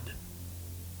God.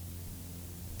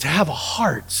 To have a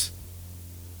heart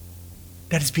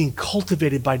that is being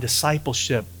cultivated by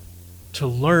discipleship, to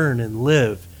learn and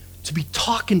live, to be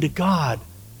talking to God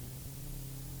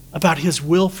about His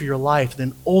will for your life,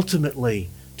 then ultimately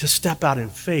to step out in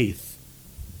faith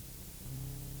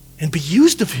and be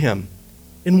used of Him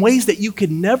in ways that you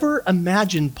could never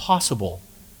imagine possible.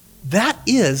 That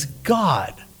is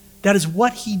God. That is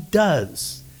what He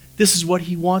does. This is what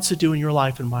He wants to do in your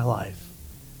life and my life.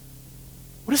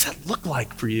 What does that look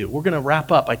like for you? We're going to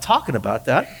wrap up by talking about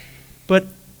that, but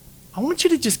I want you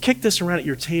to just kick this around at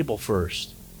your table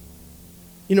first.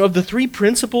 Of the three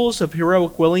principles of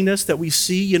heroic willingness that we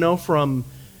see, from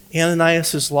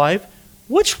Ananias' life,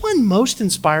 which one most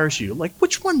inspires you? Like,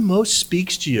 which one most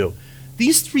speaks to you?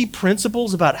 These three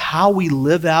principles about how we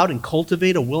live out and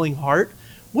cultivate a willing heart,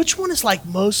 which one is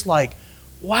most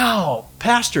wow,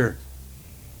 Pastor,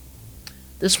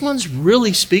 this one's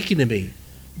really speaking to me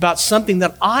about something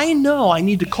that I know I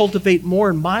need to cultivate more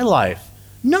in my life.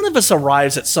 None of us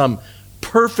arrives at some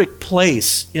perfect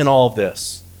place in all of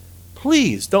this.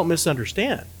 Please don't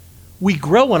misunderstand. We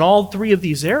grow in all three of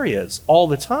these areas all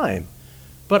the time.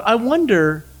 But I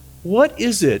wonder, what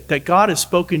is it that God has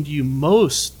spoken to you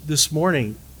most this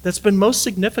morning that's been most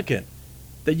significant,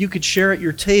 that you could share at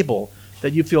your table,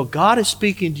 that you feel God is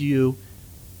speaking to you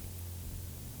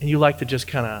and you like to just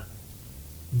kind of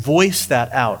voice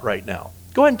that out right now?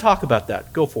 Go ahead and talk about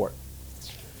that. Go for it.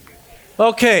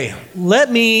 Okay,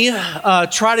 let me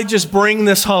try to just bring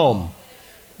this home.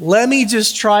 Let me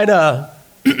just try to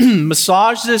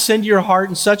massage this into your heart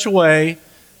in such a way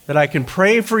that I can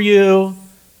pray for you.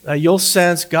 You'll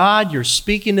sense, God, you're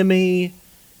speaking to me,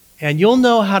 and you'll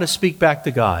know how to speak back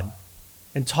to God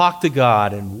and talk to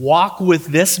God and walk with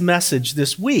this message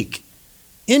this week,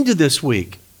 into this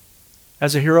week,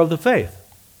 as a hero of the faith.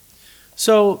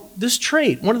 So this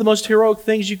trait, one of the most heroic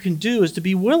things you can do is to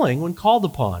be willing when called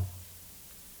upon.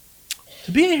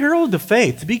 To be a hero of the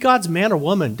faith, to be God's man or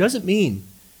woman, doesn't mean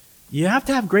you have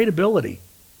to have great ability.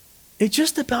 It's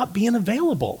just about being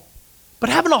available, but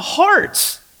having a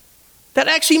heart that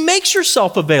actually makes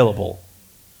yourself available.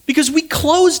 Because we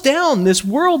close down this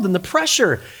world and the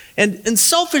pressure and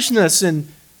selfishness, and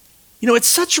it's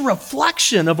such a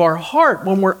reflection of our heart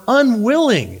when we're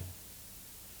unwilling.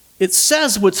 It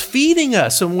says what's feeding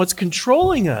us and what's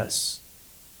controlling us.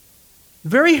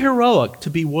 Very heroic to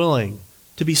be willing,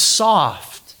 to be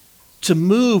soft, to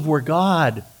move where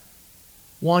God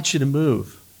wants you to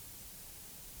move.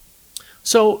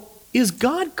 So, is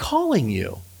God calling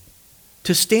you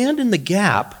to stand in the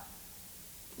gap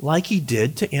like He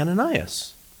did to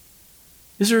Ananias?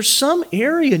 Is there some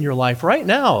area in your life right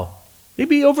now,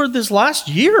 maybe over this last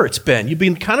year you've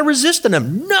been kind of resisting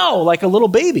Him? No, like a little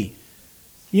baby.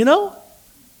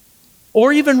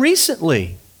 or even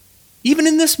recently, even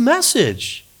in this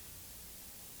message.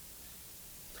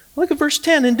 Look at verse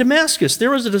 10. In Damascus,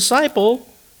 there was a disciple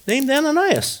named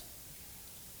Ananias.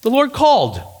 The Lord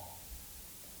called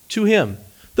to him.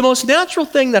 The most natural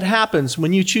thing that happens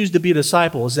when you choose to be a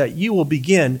disciple is that you will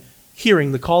begin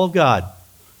hearing the call of God.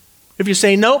 If you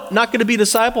say, nope, not going to be a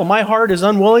disciple, my heart is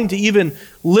unwilling to even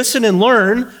listen and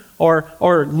learn, or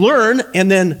learn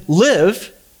and then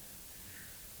live,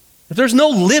 if there's no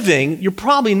living, you're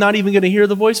probably not even going to hear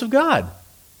the voice of God.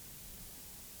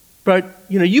 But,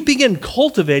 you begin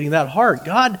cultivating that heart.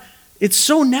 God, it's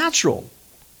so natural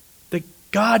that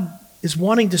God is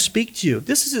wanting to speak to you.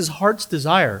 This is his heart's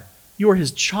desire. You are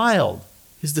his child,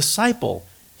 his disciple.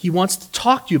 He wants to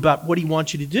talk to you about what he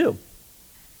wants you to do.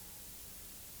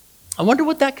 I wonder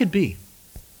what that could be.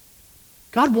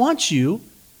 God wants you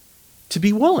to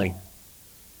be willing.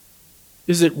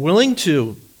 Is it willing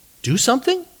to do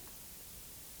something?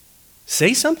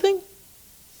 Say something?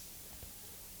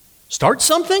 Start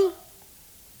something?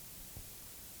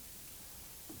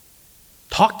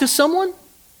 Talk to someone?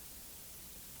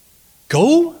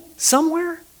 Go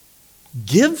somewhere?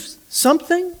 Give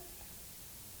something?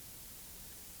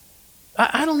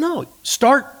 I don't know.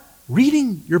 Start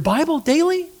reading your Bible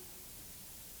daily?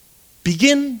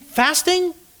 Begin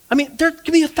fasting? I mean, there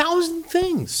can be 1,000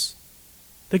 things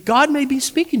that God may be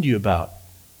speaking to you about.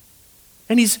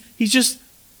 And he's just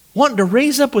wanting to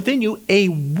raise up within you a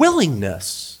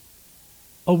willingness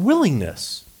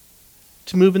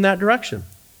to move in that direction.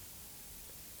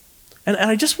 And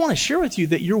I just want to share with you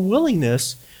that your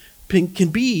willingness can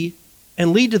be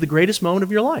and lead to the greatest moment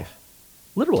of your life.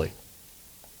 Literally.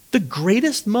 The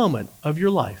greatest moment of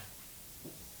your life.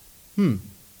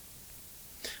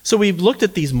 So we've looked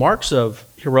at these marks of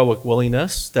heroic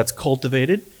willingness that's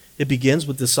cultivated. It begins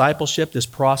with discipleship, this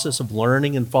process of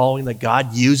learning and following that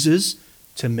God uses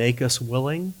to make us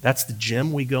willing. That's the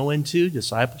gym we go into,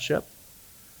 discipleship.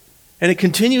 And it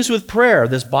continues with prayer,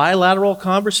 this bilateral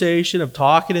conversation of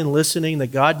talking and listening that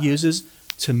God uses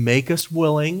to make us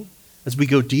willing. As we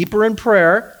go deeper in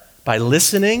prayer, by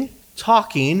listening,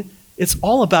 talking, it's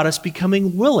all about us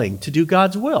becoming willing to do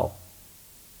God's will,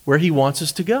 where he wants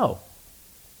us to go.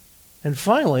 And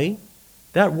finally,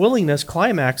 that willingness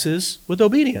climaxes with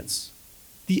obedience.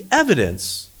 The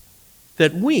evidence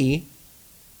that we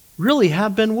really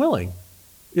have been willing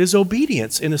is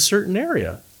obedience in a certain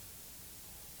area.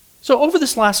 So over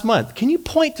this last month, can you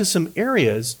point to some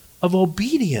areas of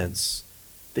obedience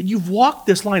that you've walked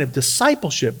this line of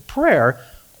discipleship, prayer,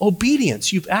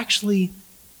 obedience? You've actually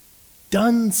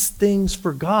done things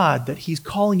for God that he's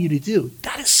calling you to do.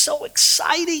 That is so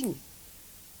exciting.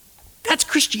 That's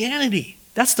Christianity.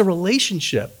 That's the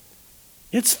relationship.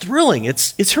 It's thrilling.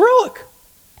 It's heroic.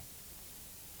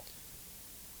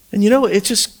 And it's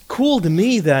just cool to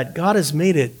me that God has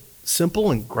made it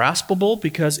simple and graspable,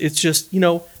 because it's just,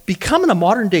 becoming a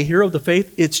modern day hero of the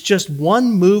faith, it's just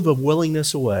one move of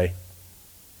willingness away.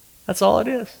 That's all it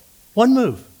is. One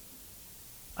move.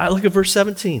 I look at verse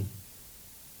 17.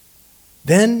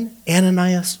 Then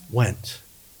Ananias went.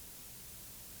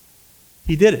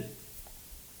 He did it.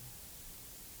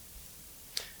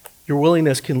 Your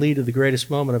willingness can lead to the greatest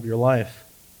moment of your life.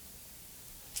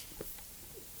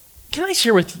 Can I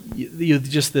share with you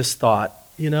just this thought?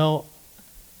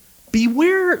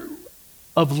 Beware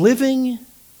of living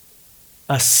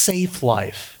a safe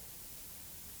life.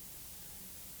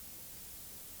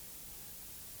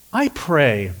 I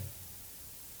pray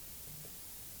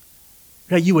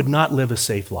that you would not live a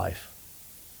safe life.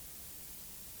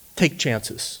 Take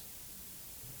chances.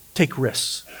 Take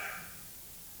risks.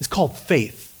 It's called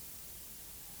faith.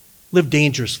 Live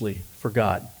dangerously for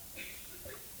God.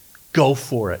 Go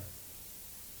for it.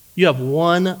 You have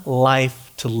one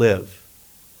life to live.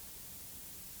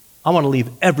 I want to leave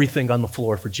everything on the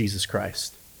floor for Jesus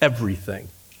Christ. Everything.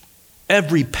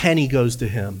 Every penny goes to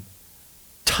him.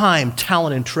 Time,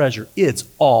 talent, and treasure, it's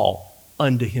all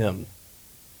unto him.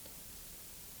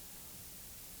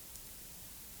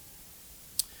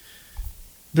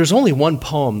 There's only one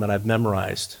poem that I've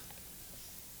memorized.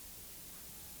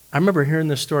 I remember hearing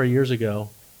this story years ago.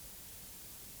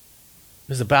 It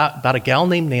was about a gal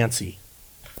named Nancy.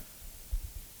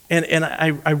 And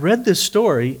I read this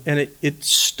story, and it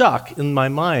stuck in my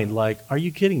mind like, are you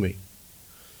kidding me?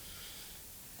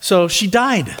 So she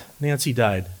died. Nancy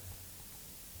died.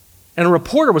 And a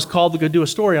reporter was called to go do a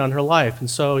story on her life. And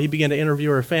so he began to interview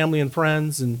her family and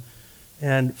friends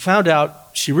and found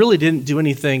out she really didn't do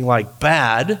anything like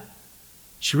bad.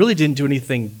 She really didn't do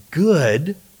anything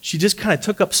good. She just kind of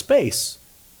took up space.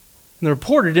 And the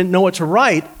reporter didn't know what to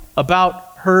write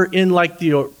about her in like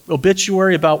the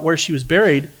obituary about where she was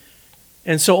buried.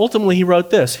 And so ultimately he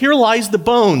wrote this: "Here lies the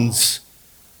bones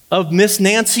of Miss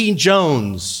Nancy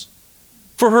Jones.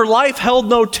 For her life held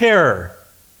no terror.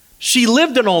 She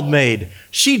lived an old maid.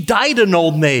 She died an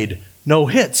old maid. No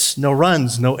hits, no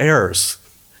runs, no errors."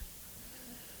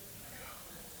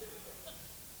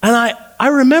 And I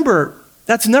remember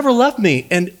that's never left me.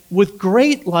 And with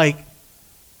great, I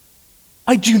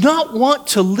do not want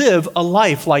to live a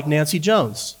life like Nancy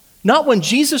Jones. Not when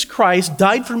Jesus Christ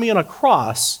died for me on a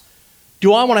cross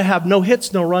do I want to have no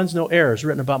hits, no runs, no errors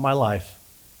written about my life.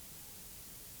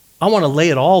 I want to lay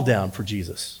it all down for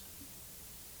Jesus.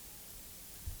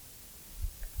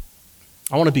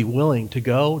 I want to be willing to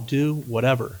go do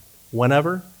whatever,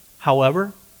 whenever,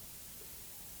 however.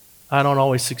 I don't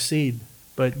always succeed,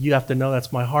 but you have to know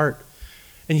that's my heart.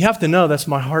 And you have to know that's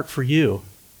my heart for you.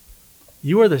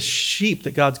 You are the sheep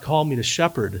that God's called me to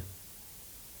shepherd.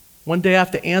 One day I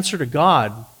have to answer to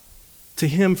God, to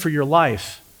Him for your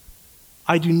life.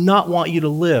 I do not want you to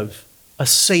live a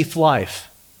safe life,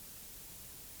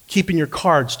 keeping your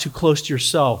cards too close to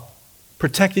yourself,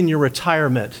 protecting your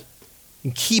retirement,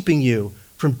 and keeping you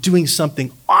from doing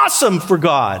something awesome for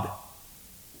God.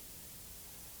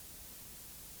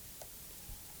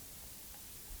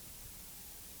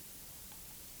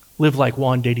 Live like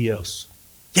Juan de Dios.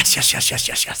 Yes, yes, yes, yes,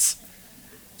 yes, yes.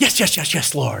 Yes, yes, yes,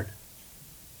 yes, Lord.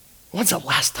 When's the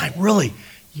last time, really?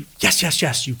 Yes, yes,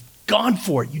 yes, you've gone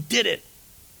for it. You did it.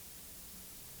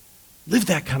 Live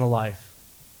that kind of life.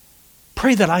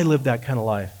 Pray that I live that kind of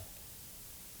life.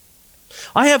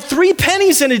 I have 3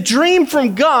 pennies and a dream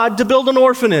from God to build an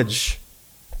orphanage.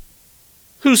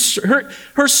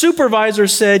 Her supervisor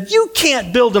said, "You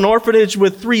can't build an orphanage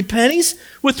with 3 pennies.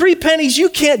 With 3 pennies, you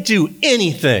can't do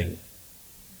anything."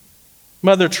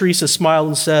 Mother Teresa smiled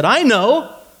and said, "I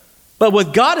know, but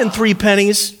with God and 3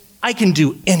 pennies, I can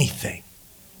do anything."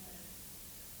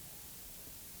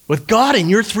 With God and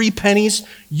your 3 pennies,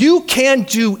 you can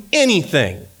do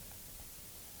anything.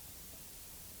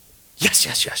 Yes,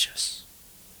 yes, yes, yes.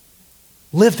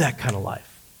 Live that kind of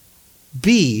life.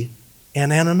 Be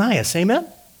an Ananias. Amen?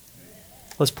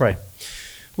 Let's pray.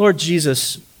 Lord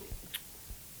Jesus,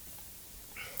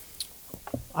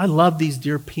 I love these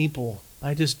dear people.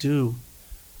 I just do.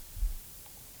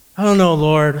 I don't know,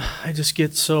 Lord. I just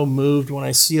get so moved when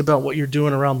I see about what you're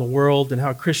doing around the world and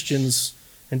how Christians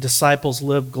and disciples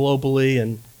live globally,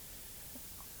 and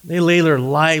they lay their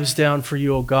lives down for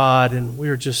you, oh God, and we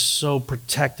are just so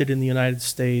protected in the United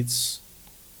States.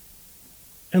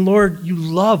 And Lord, you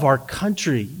love our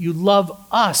country. You love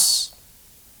us.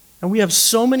 And we have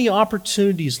so many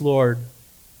opportunities, Lord.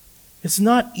 It's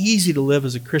not easy to live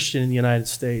as a Christian in the United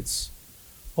States.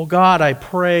 Oh God, I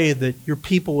pray that your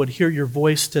people would hear your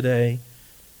voice today.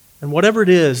 And whatever it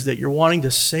is that you're wanting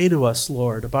to say to us,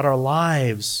 Lord, about our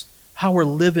lives, how we're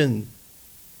living,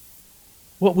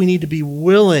 what we need to be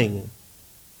willing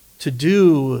to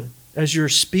do as you're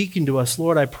speaking to us,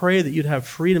 Lord, I pray that you'd have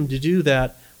freedom to do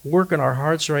that work in our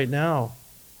hearts right now.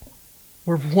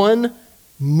 We're one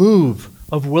move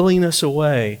of willingness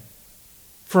away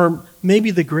from maybe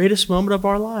the greatest moment of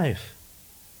our life.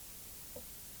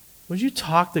 Would you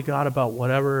talk to God about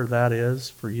whatever that is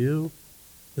for you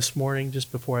this morning,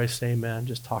 just before I say amen?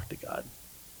 Just talk to God.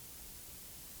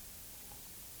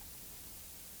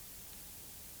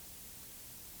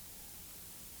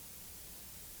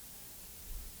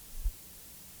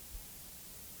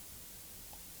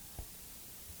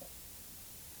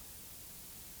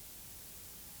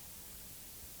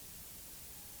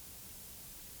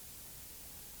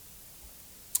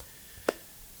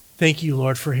 Thank you,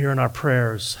 Lord, for hearing our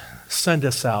prayers. Send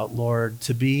us out, Lord,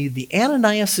 to be the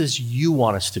Ananiases you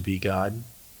want us to be, God.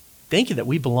 Thank you that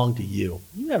we belong to you.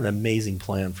 You have an amazing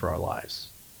plan for our lives.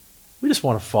 We just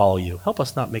want to follow you. Help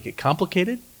us not make it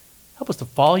complicated. Help us to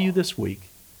follow you this week.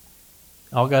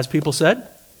 All God's people said?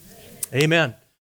 Amen. Amen.